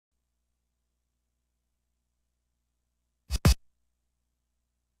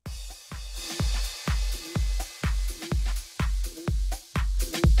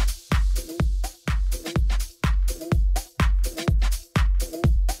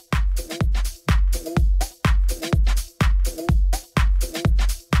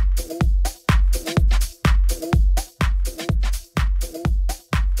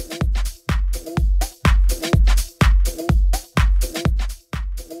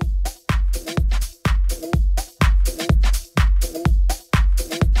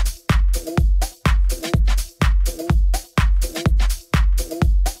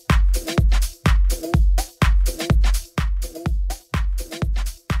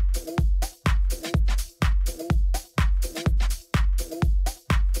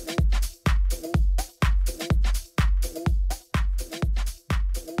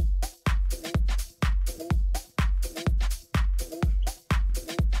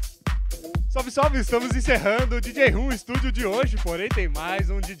Salve, salve! Estamos encerrando o DJ Room Estúdio de hoje, porém tem mais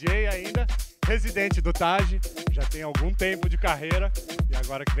um DJ ainda, residente do Taj, já tem algum tempo de carreira e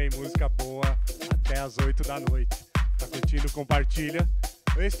agora que vem música boa até as 8 da noite. Tá curtindo? Compartilha.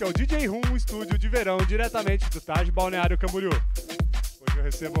 Este é o DJ Room Estúdio de verão, diretamente do Taj, Balneário Camboriú. Hoje eu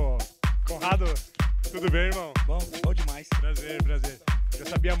recebo Conrado. Tudo bem, irmão? Bom demais. Prazer, prazer. Eu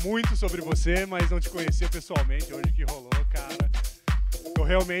já sabia muito sobre você, mas não te conhecia pessoalmente. Hoje que rolou, cara. Tô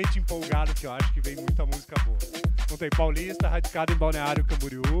realmente empolgado, que eu acho que vem muita música boa. Contei paulista, radicado em Balneário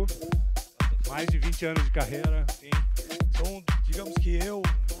Camboriú, mais de 20 anos de carreira. Sim. Então, digamos que eu,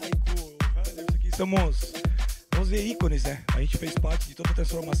 o Maico, o Anderson aqui somos, vamos dizer, ícones, né? A gente fez parte de toda a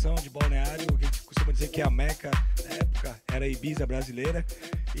transformação de Balneário, que a gente costuma dizer que é a Meca, na época era a Ibiza brasileira.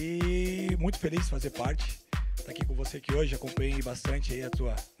 E muito feliz de fazer parte. Estar aqui com você aqui hoje, acompanhei bastante aí a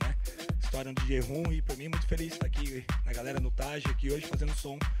tua, né, história no DJ Room, e pra mim muito feliz de estar aqui na galera no Taj aqui hoje fazendo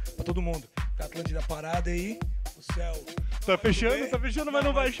som pra todo mundo. Tá Atlântida parada aí, o céu tá fechando, mas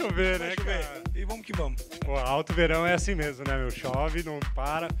não vai chover, né, chover. cara? E vamos que vamos. Pô, alto verão é assim mesmo, né, meu? Chove, não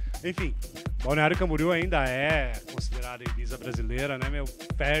para. Enfim, Balneário Camboriú ainda é considerado a Ibiza brasileira, né, meu?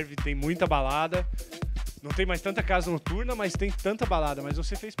 Ferve, tem muita balada. Não tem mais tanta casa noturna, mas tem tanta balada. Mas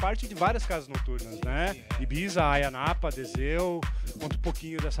você fez parte de várias casas noturnas, né? Sim, é. Ibiza, Ayanapa, Deseu. Conta um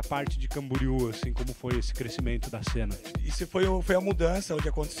pouquinho dessa parte de Camboriú, assim, como foi esse crescimento da cena. Isso foi a mudança, onde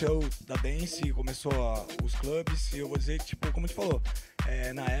aconteceu da dance, começou os clubes, e eu vou dizer, tipo, como a gente falou,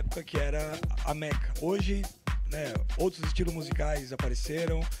 na época que era a Meca. Hoje, né, outros estilos musicais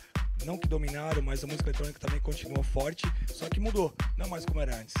apareceram, não que dominaram, mas a música eletrônica também continua forte, só que mudou, não mais como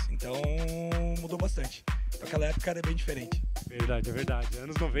era antes. Então, mudou bastante. Naquela época era bem diferente. Verdade, é verdade.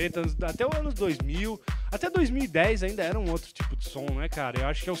 Anos 90, até os anos 2000, até 2010 ainda era um outro tipo de som, né, cara? Eu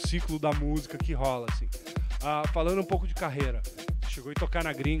acho que é o ciclo da música que rola, assim. Falando um pouco de carreira, chegou a tocar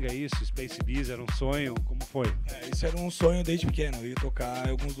na gringa, isso? Space Beats, era um sonho? Como foi? Isso era um sonho desde pequeno. Eu ia tocar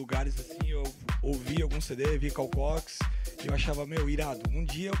em alguns lugares assim, eu ouvia algum CD, via Calcox, e eu achava, meu, irado. Um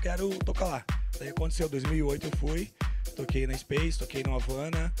dia eu quero tocar lá. Daí aconteceu, em 2008 eu fui, toquei na Space, toquei no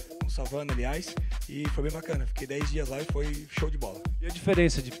Havana, no Savana, aliás, e foi bem bacana. Fiquei 10 dias lá e foi show de bola. E a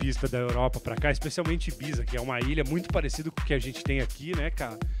diferença de pista da Europa pra cá, especialmente Ibiza, que é uma ilha muito parecida com o que a gente tem aqui, né,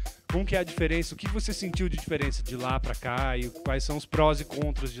 cara? Como que é a diferença? O que você sentiu de diferença de lá pra cá e quais são os prós e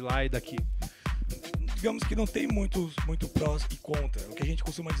contras de lá e daqui? Digamos que não tem muito prós e contra. O que a gente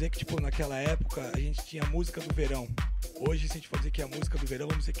costuma dizer é que, tipo, naquela época a gente tinha a música do verão. Hoje, se a gente for dizer que é a música do verão,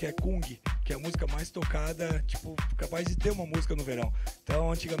 vamos dizer que é Kung, que é a música mais tocada, tipo, capaz de ter uma música no verão.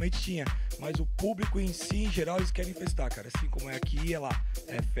 Então, antigamente tinha, mas o público em si, em geral, eles querem festar, cara. Assim como é aqui, é lá.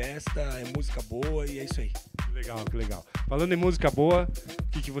 É festa, é música boa e é isso aí. Que legal, que legal. Falando em música boa,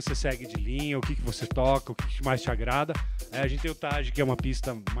 o que você segue de linha, o que você toca, o que mais te agrada? A gente tem o Taj, que é uma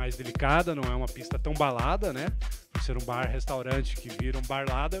pista mais delicada, não é uma pista tão balada, né? Por ser um bar-restaurante que vira um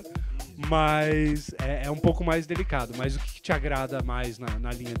barlada, mas é um pouco mais delicado. Mas o que te agrada mais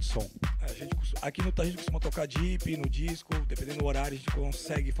na linha de som? Aqui no Taj a gente costuma tocar deep, no disco, dependendo do horário a gente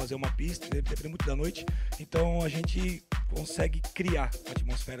consegue fazer uma pista, dependendo muito da noite, então a gente consegue criar a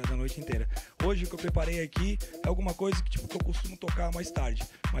atmosfera da noite inteira. Hoje o que eu preparei aqui é alguma coisa que, tipo, que eu costumo tocar mais tarde,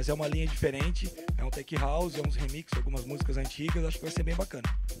 mas é uma linha diferente, é um tech house, é uns remixes, algumas músicas antigas, acho que vai ser bem bacana.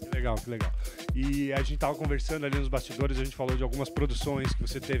 Que legal, que legal. E a gente tava conversando ali nos bastidores, a gente falou de algumas produções que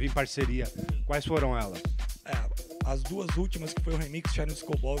você teve em parceria. Quais foram elas? As duas últimas, que foi o remix Shine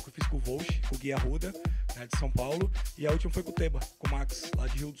Disco Ball, que eu fiz com o Volch, com o Gui Arruda, né, de São Paulo, e a última foi com o Teba, com o Max, lá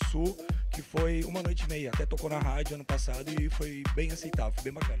de Rio do Sul, que foi 1h30, até tocou na rádio ano passado e foi bem aceitável, foi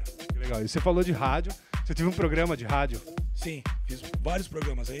bem bacana. Que legal. E você falou de rádio, você teve um programa de rádio? Sim, fiz vários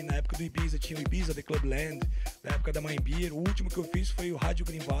programas aí, na época do Ibiza tinha o Ibiza, The Clubland, na época da Mãe Beer, o último que eu fiz foi o Rádio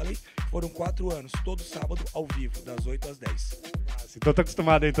Green Valley, foram 4 anos, todo sábado ao vivo, das 8 às 10. Então tá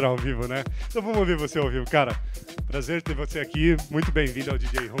acostumado a entrar ao vivo, né? Então vamos ouvir você ao vivo. Cara, prazer ter você aqui, muito bem-vindo ao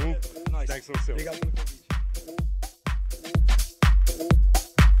DJ Room. Nice. Obrigado pelo convite.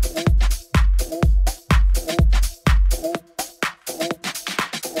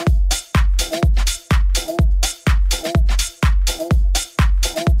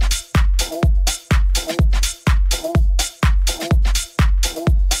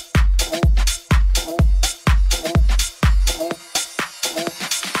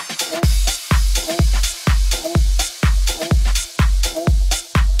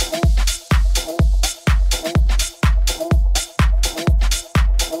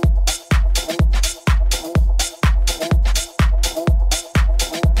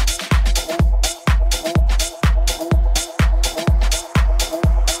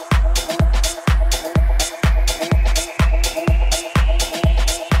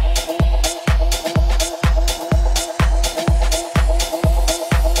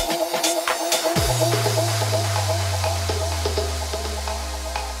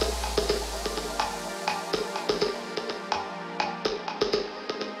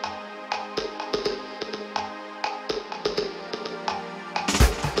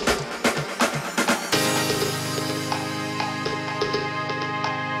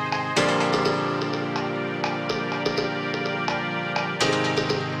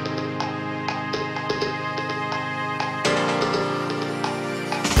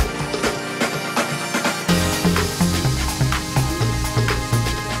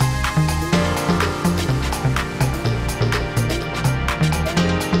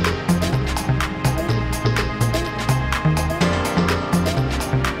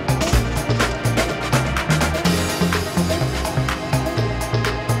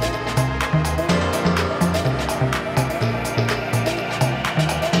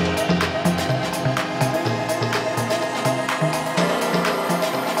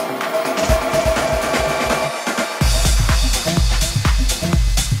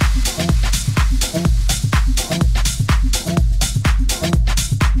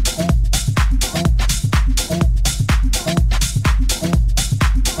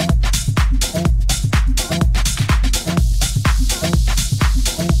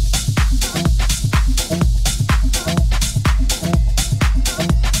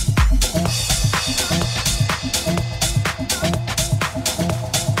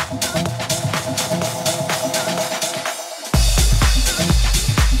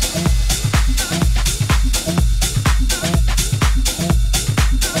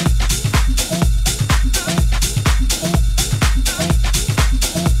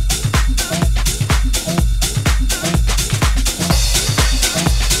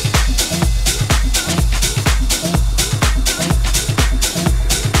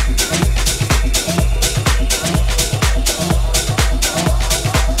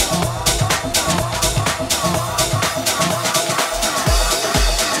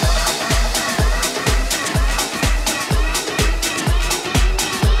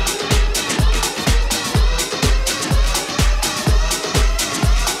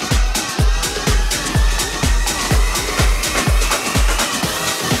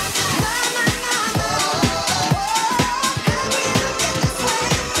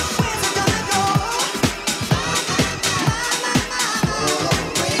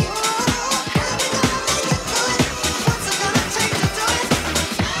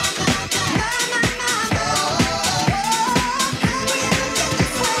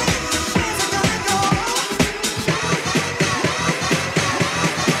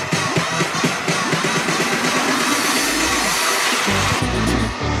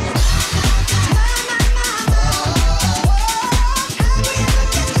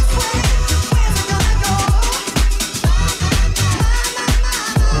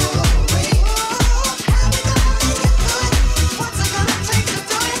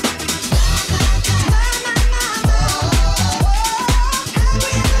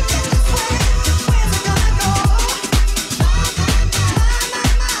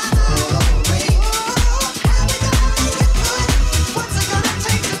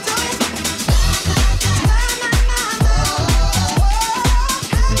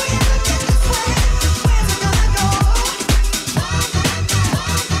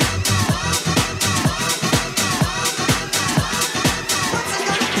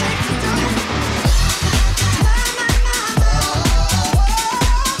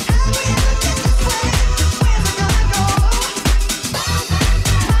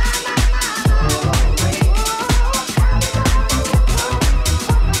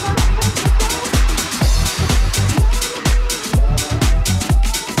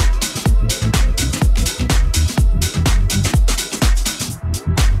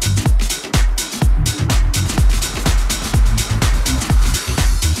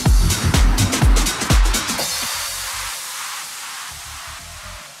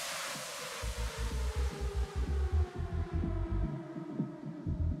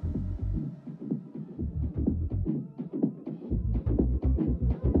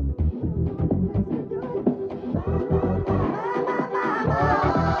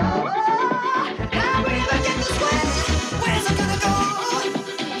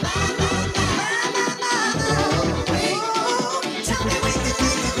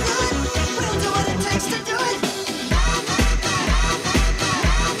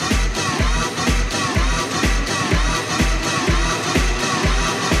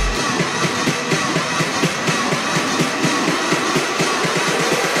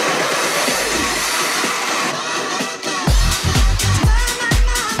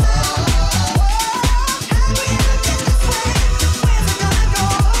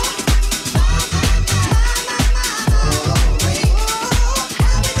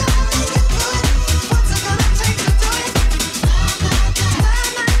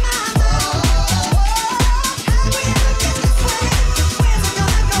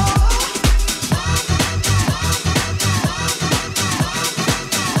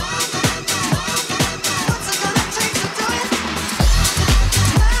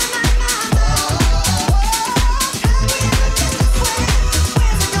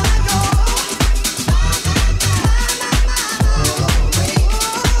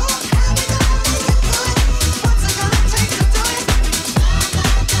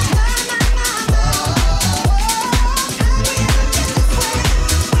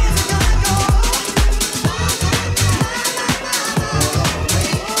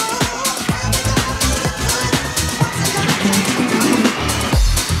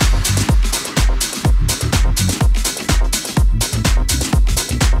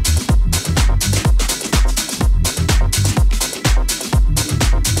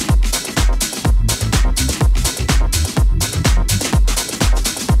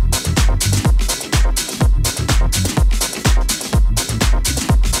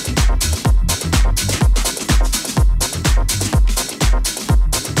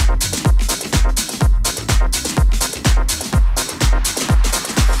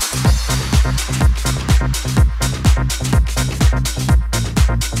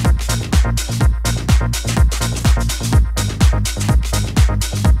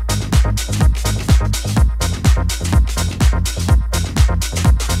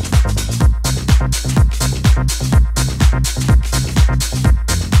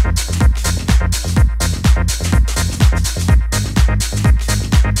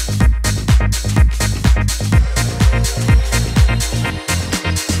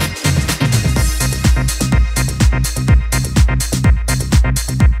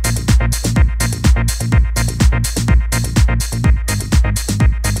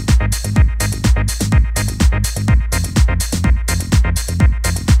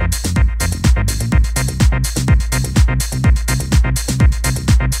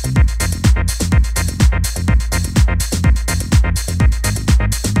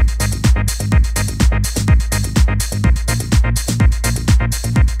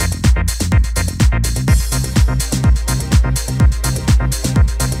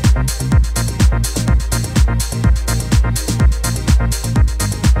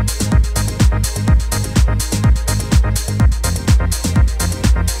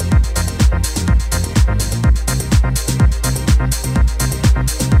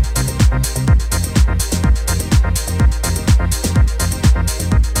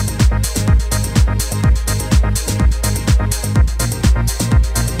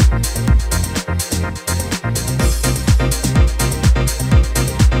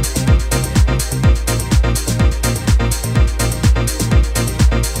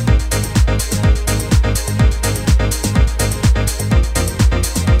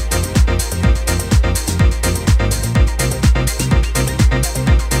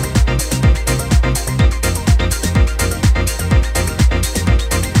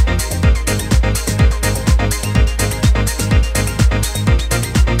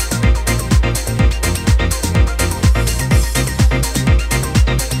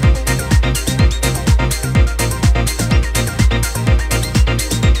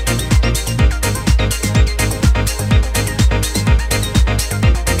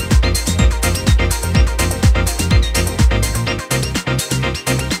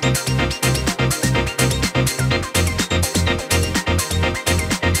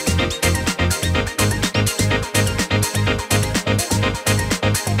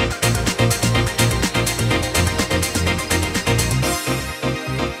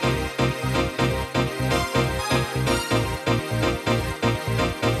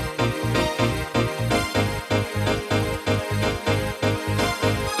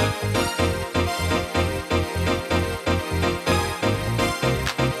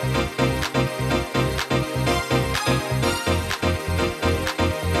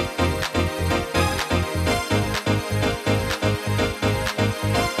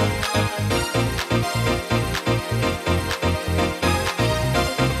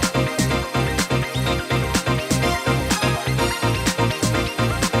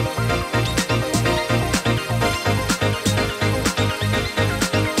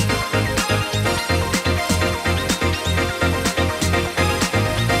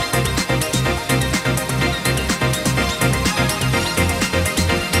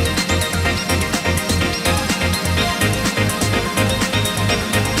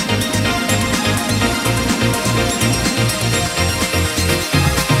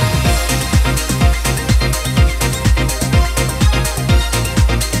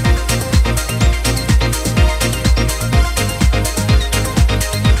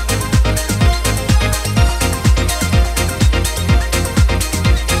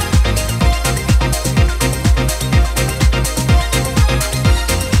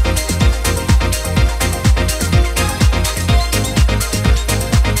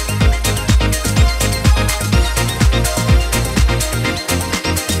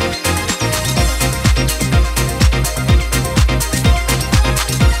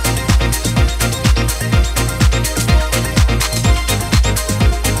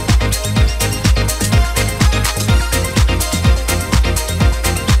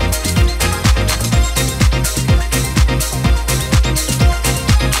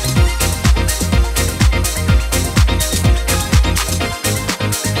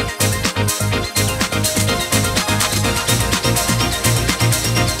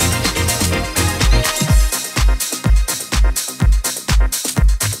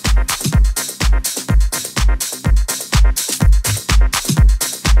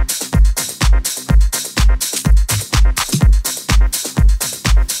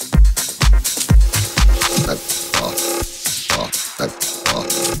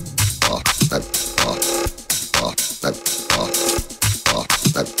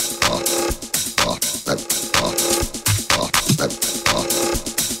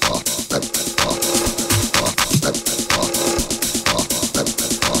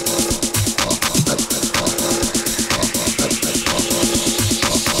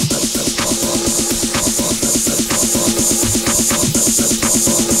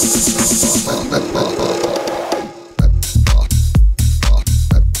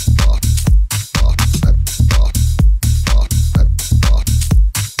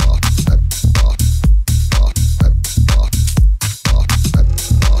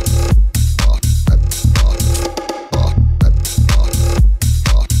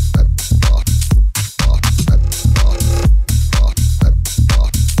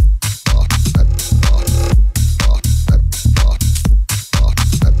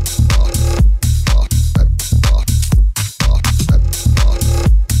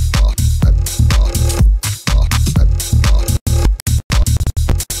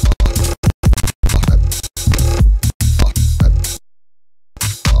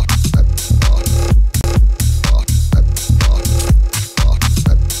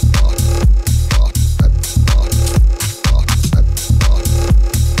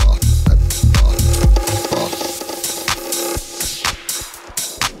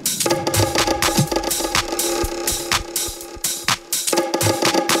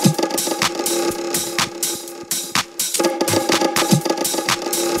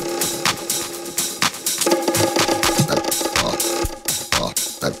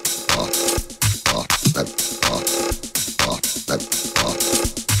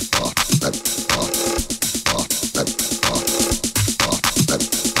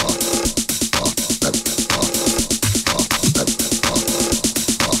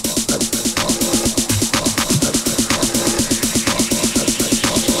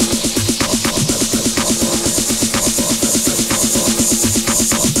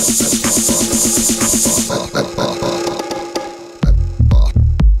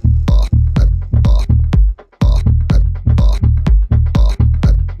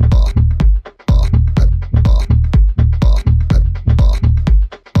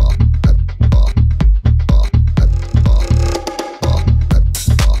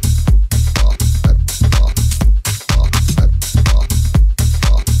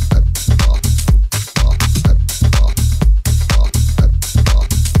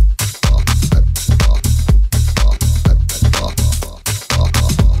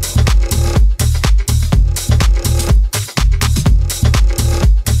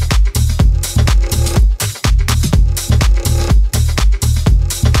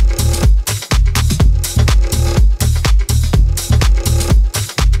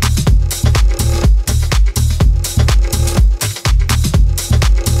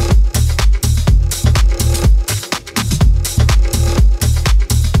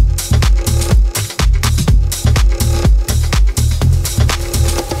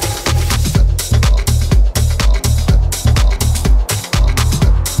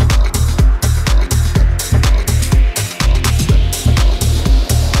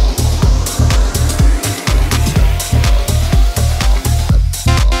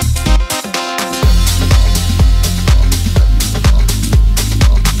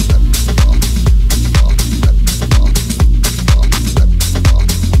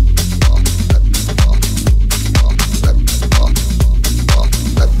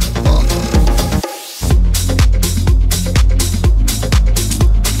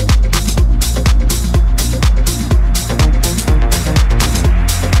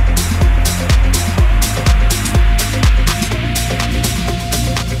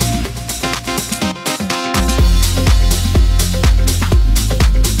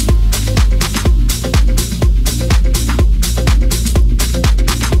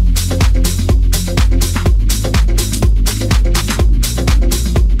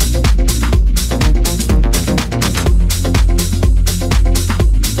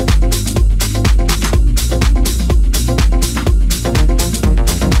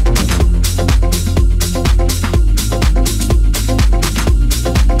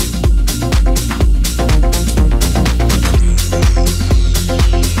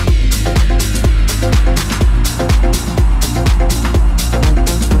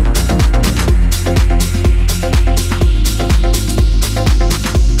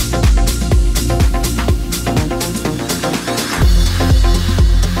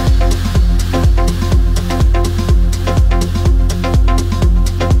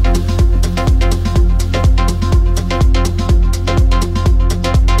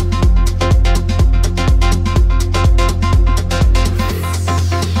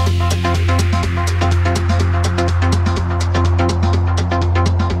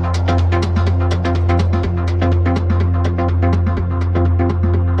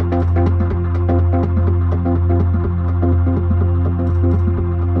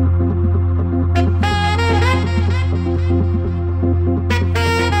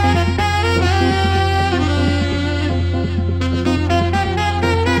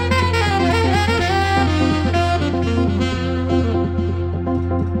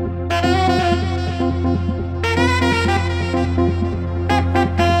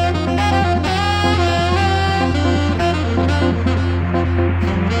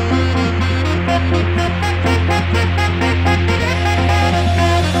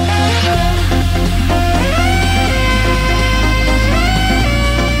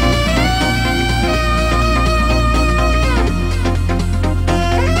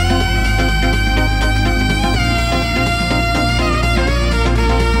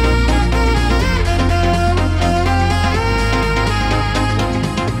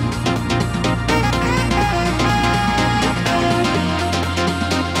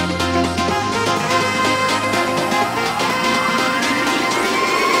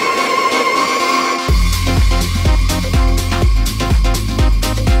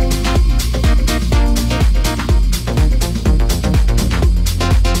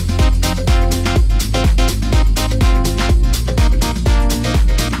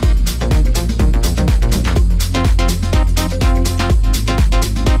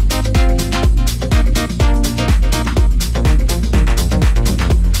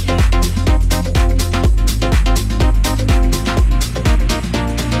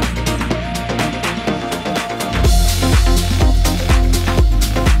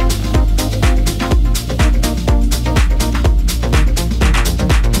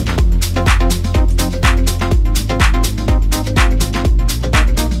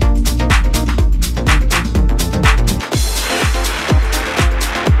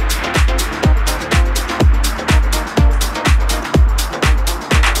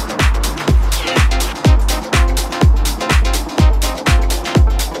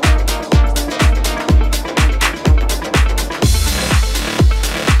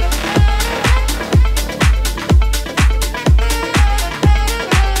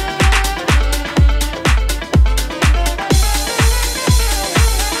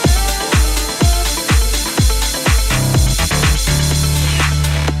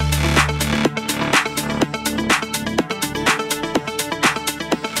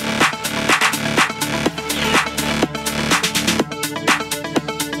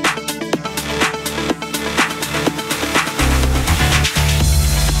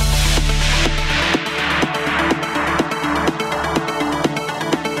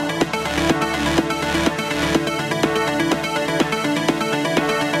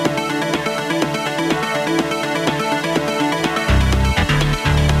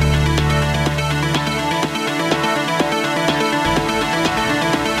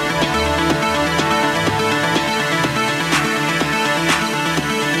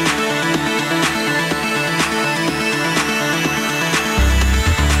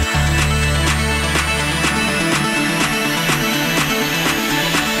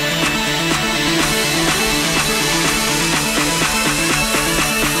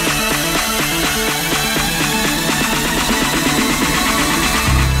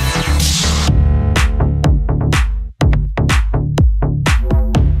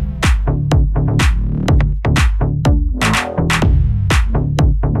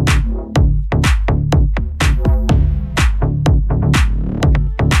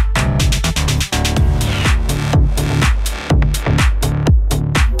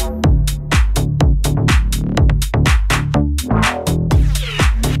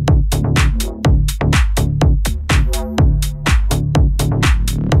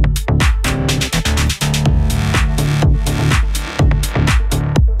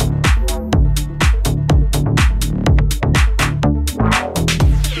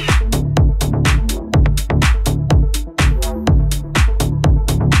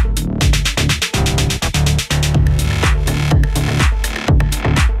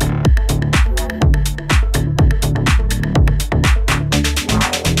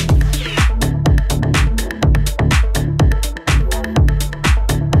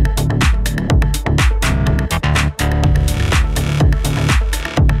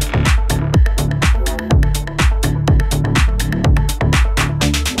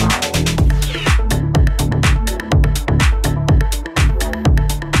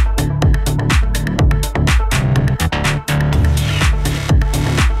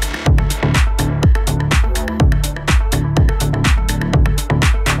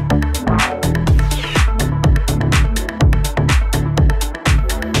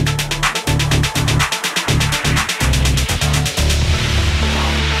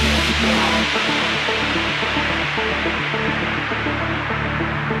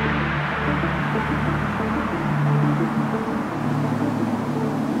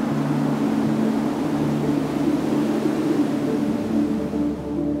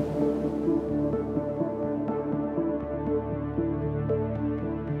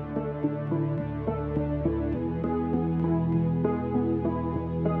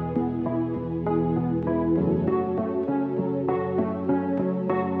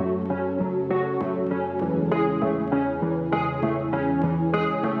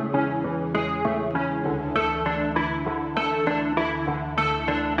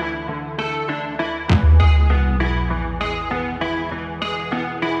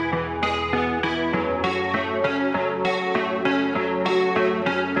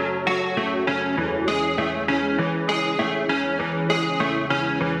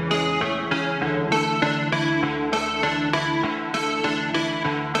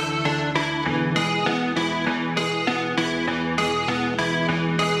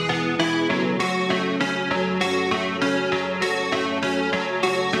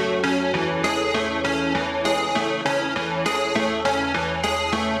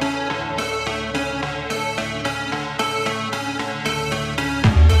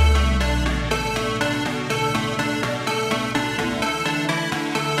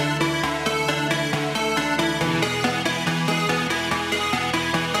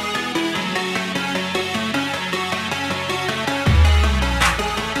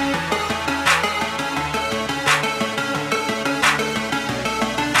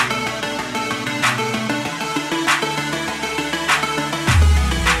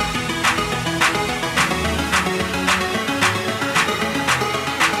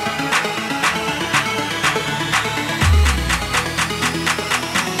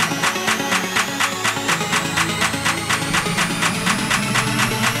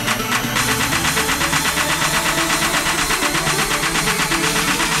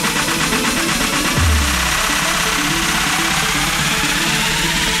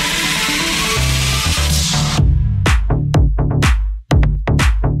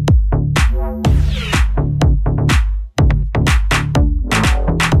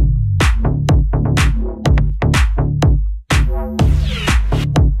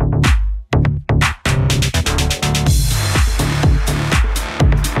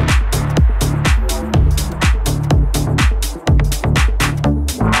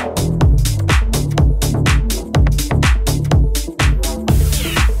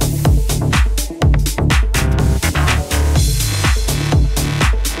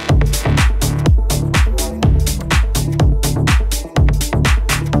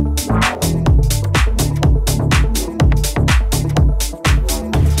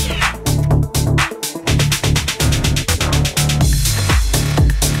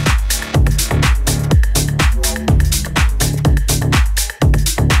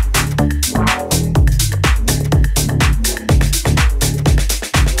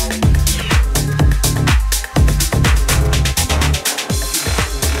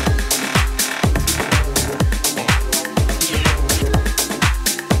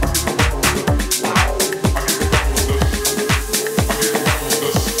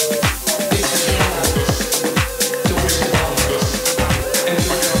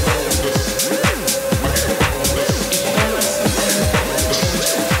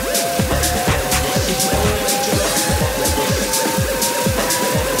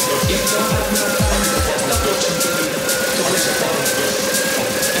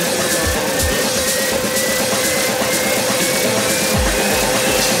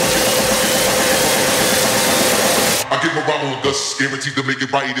 guaranteed to make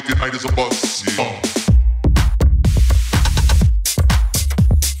it right if your night is a bust. Yeah.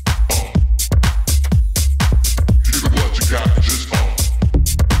 Give it what you got, just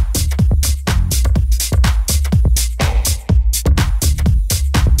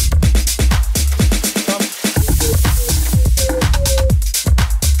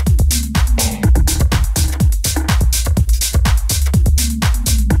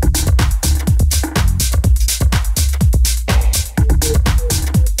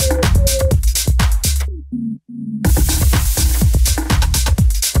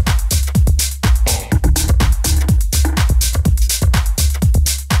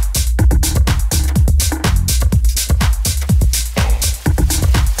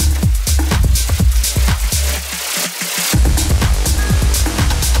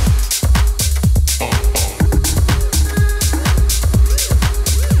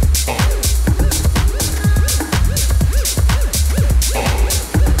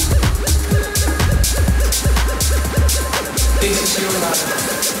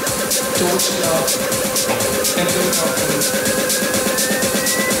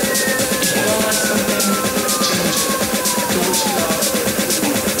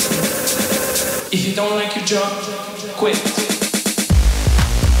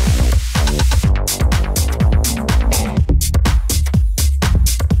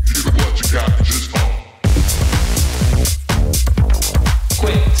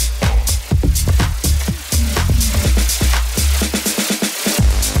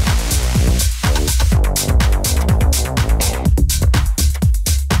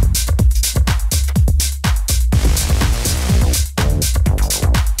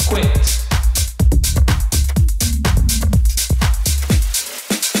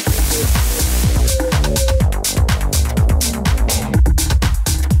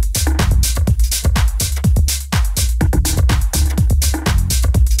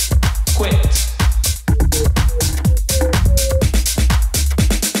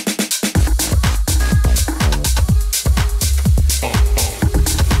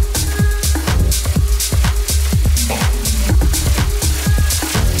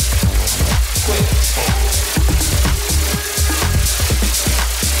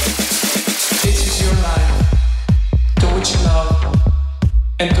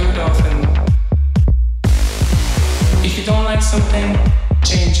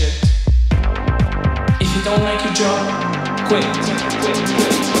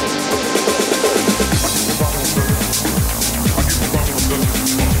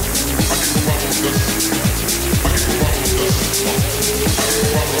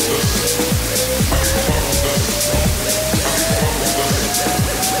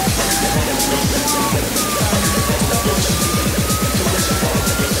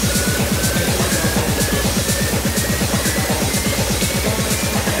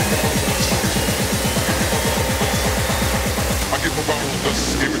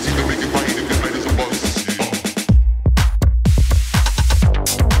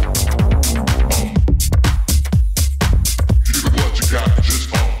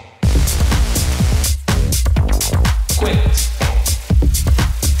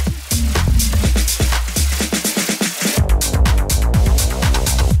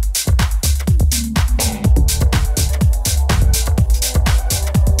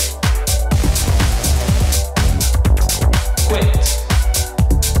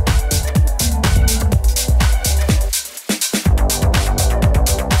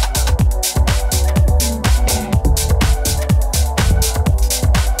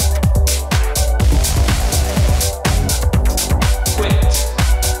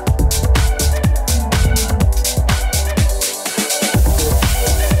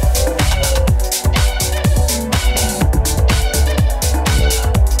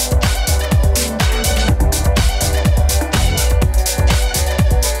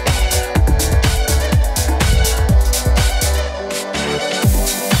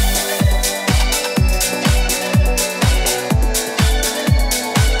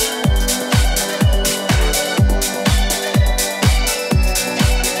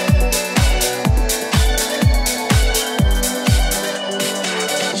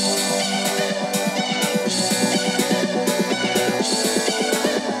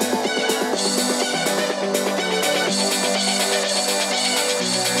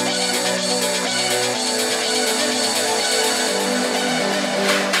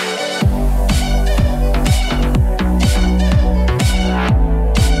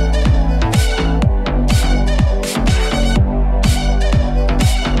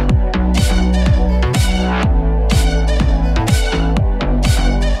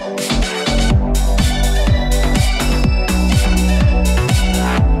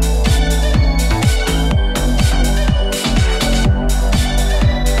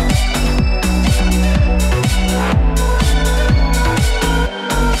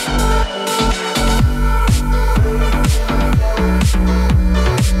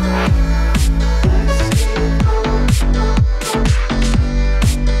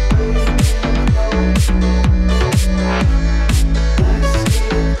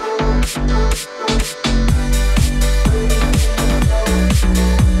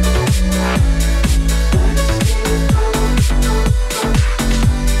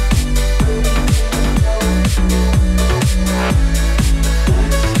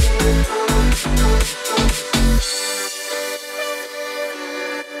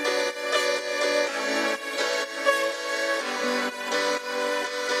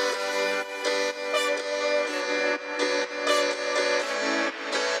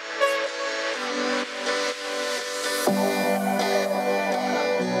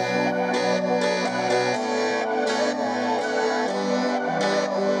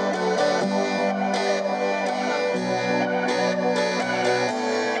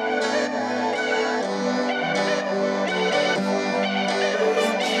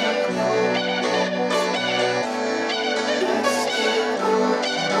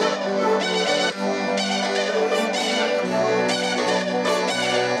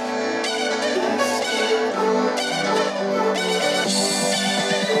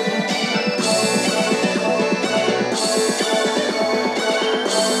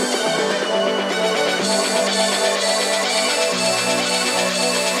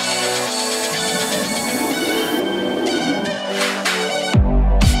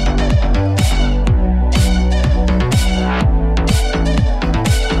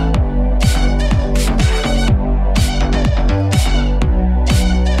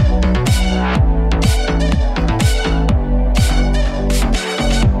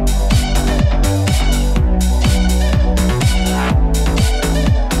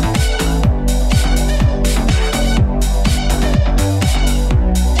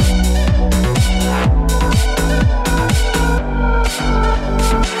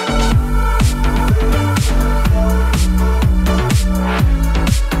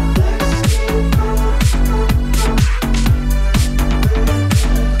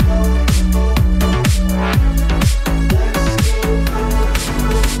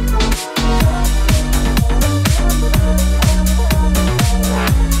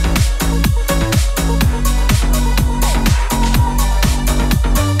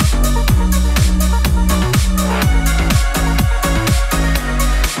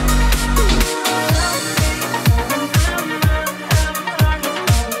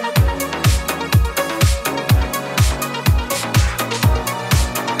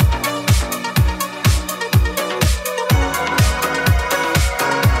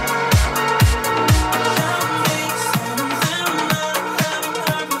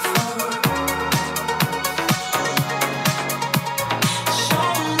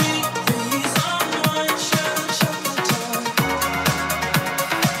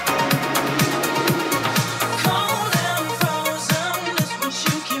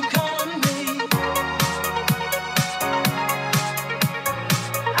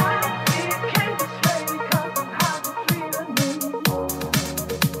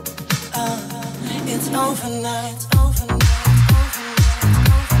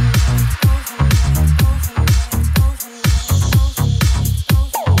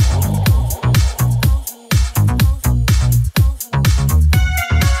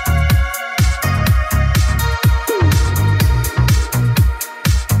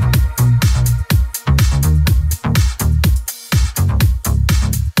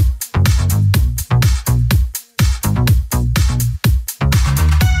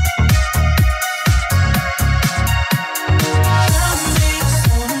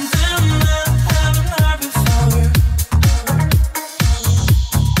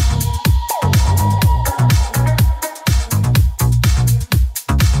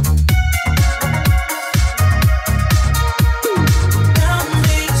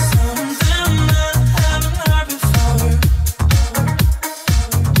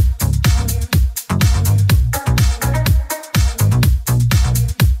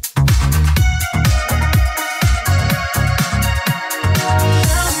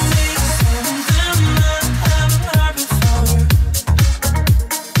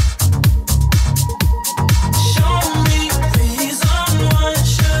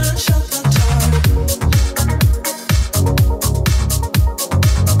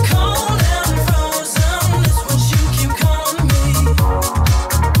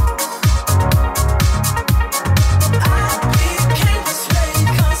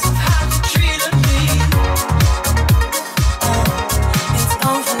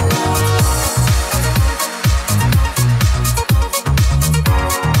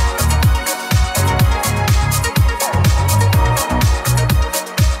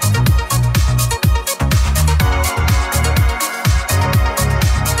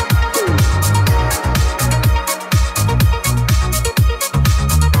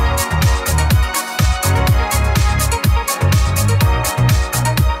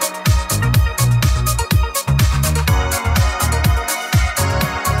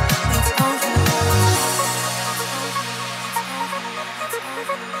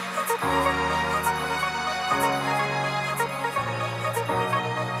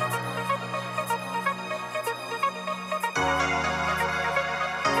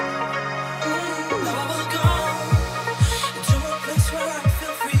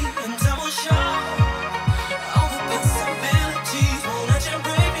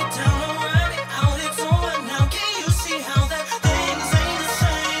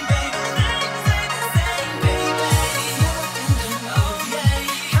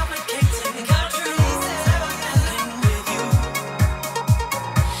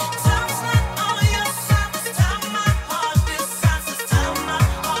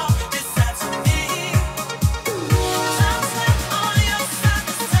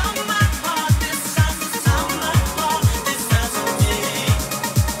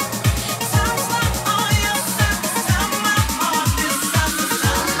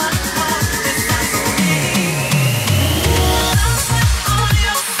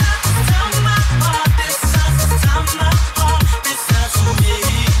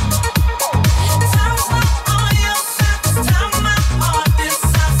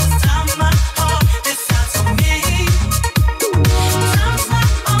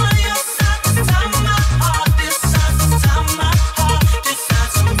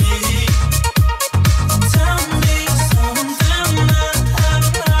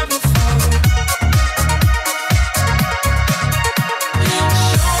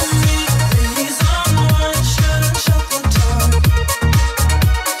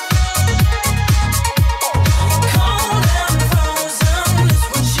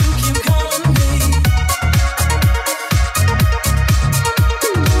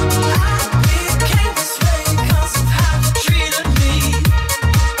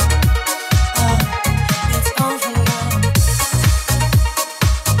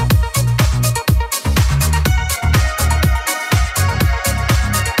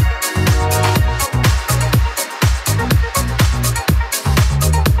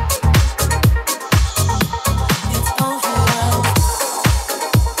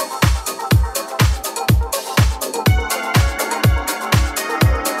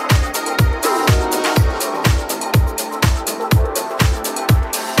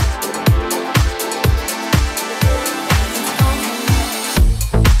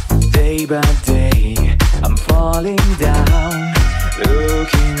by day, I'm falling down,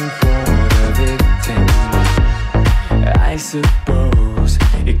 looking for the victim. I suppose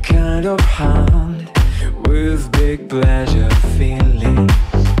it kind of hard with big pleasure feeling.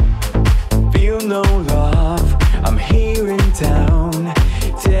 Feel no love, I'm here in town.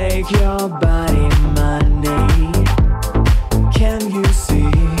 Take your body, money. Can you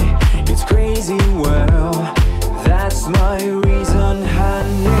see? It's crazy world.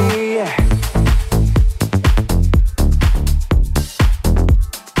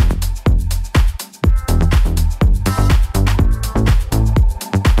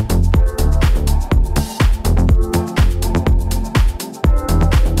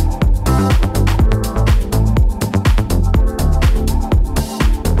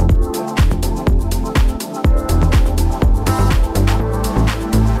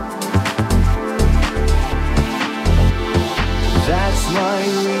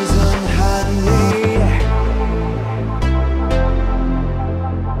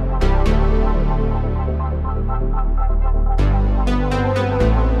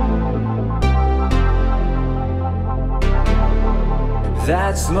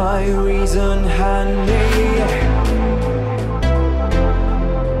 That's my reason, honey.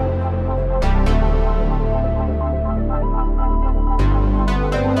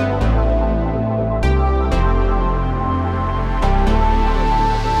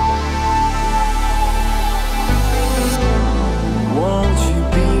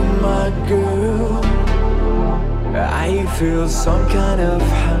 I feel some kind of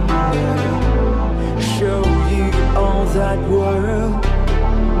hunger. Show you all that world.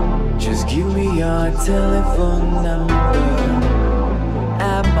 Just give me your telephone number.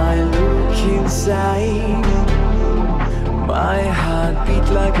 Am I look inside? My heart beat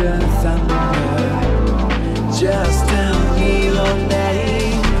like a thunder. Just tell me your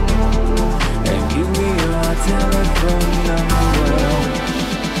name and give me your telephone number.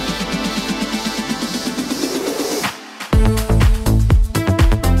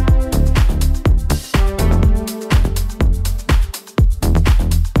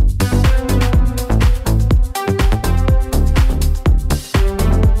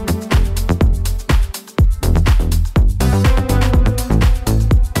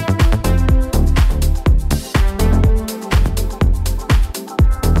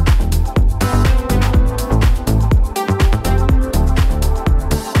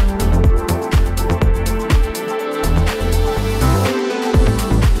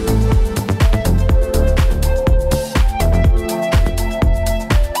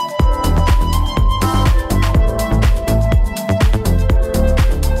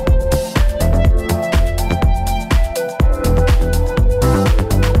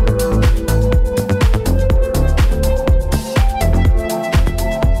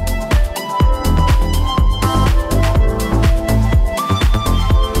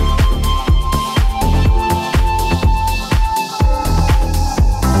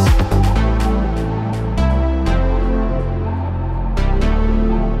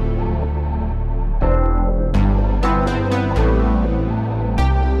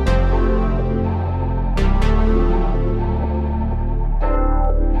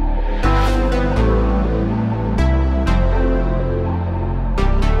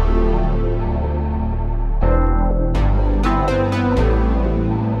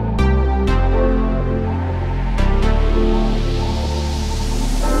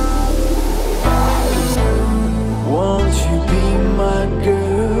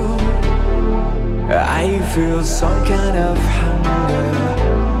 I feel some kind of hunger.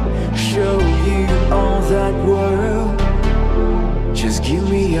 Show you all that world. Just give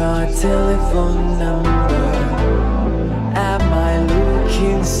me your telephone number. Am I look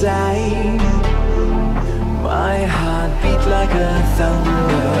inside? My heart beat like a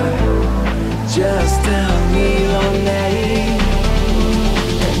thunder. Just tell me